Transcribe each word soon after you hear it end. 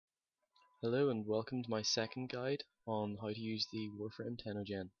Hello and welcome to my second guide on how to use the Warframe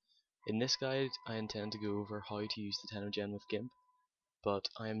TennoGen. In this guide I intend to go over how to use the TennoGen with GIMP, but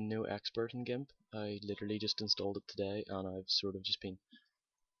I am no expert in GIMP. I literally just installed it today and I've sort of just been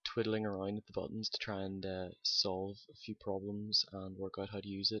twiddling around with the buttons to try and solve a few problems and work out how to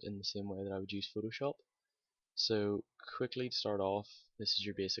use it in the same way that I would use Photoshop. So quickly to start off, this is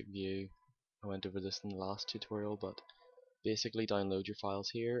your basic view. I went over this in the last tutorial, but basically download your files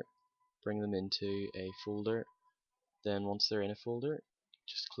here, bring them into a folder. Then once they're in a folder,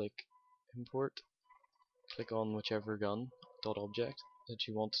 just click import, click on whichever gun .object that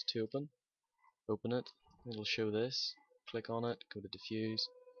you want to open it, it'll show this, click on it, go to diffuse,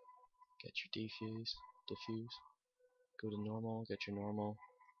 get your diffuse, go to normal, get your normal,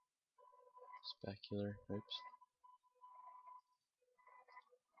 specular, oops,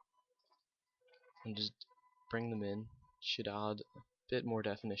 and just bring them in. Should add a bit more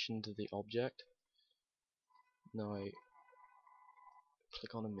definition to the object. Now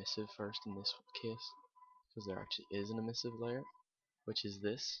click on emissive first in this case, because there actually is an emissive layer, which is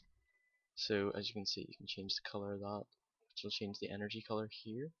this. So as you can see, you can change the color of that, which will change the energy color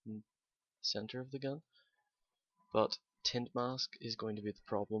here in the center of the gun. But tint mask is going to be the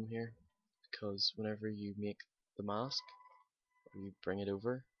problem here, because whenever you make the mask, or you bring it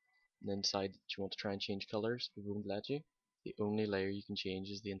over, and then decide that you want to try and change colors, it won't let you. The only layer you can change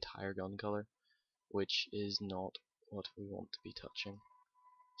is the entire gun color, which is not what we want to be touching.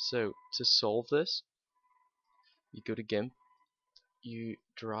 So to solve this, you go to GIMP, you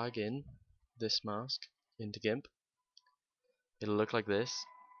drag in this mask into GIMP. It'll look like this.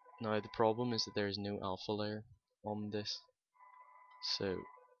 Now the problem is that there is no alpha layer on this. So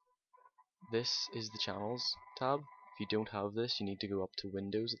this is the channels tab. If you don't have this, you need to go up to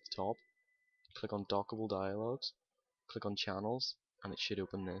Windows at the top, click on dockable dialogues, click on channels, and it should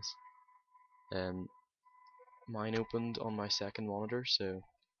open this. Mine opened on my second monitor, so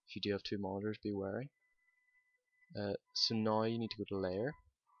if you do have two monitors, be wary. So now you need to go to layer,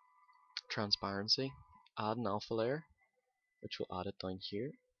 transparency, add an alpha layer, which will add it down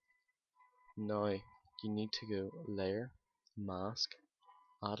here. Now you need to go layer, mask,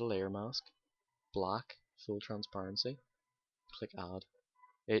 add a layer mask, black, full transparency, click add.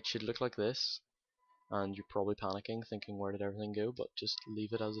 It should look like this, and you're probably panicking thinking where did everything go, but just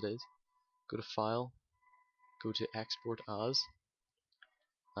leave it as it is. Go to file, go to export as,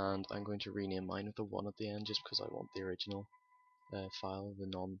 and I'm going to rename mine with a 1 at the end just because I want the original file, the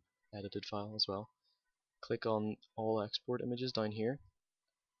non-edited file as well. Click on all export images down here,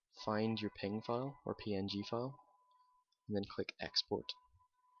 find your PNG file or PNG file, and then click export.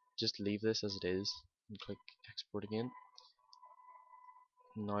 Just leave this as it is and click export again.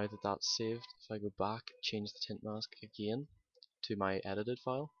 Now that that's saved, if I go back, change the tint mask again to my edited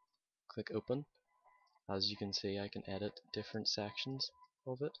file, click open. As you can see, I can edit different sections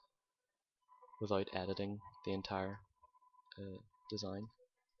of it without editing the entire design.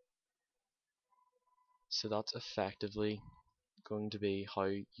 So that's effectively going to be how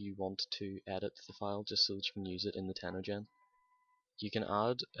you want to edit the file, just so that you can use it in the TennoGen. You can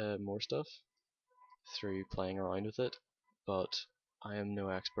add more stuff through playing around with it, but I am no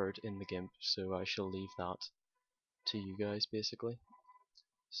expert in the GIMP, so I shall leave that to you guys basically.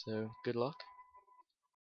 So good luck.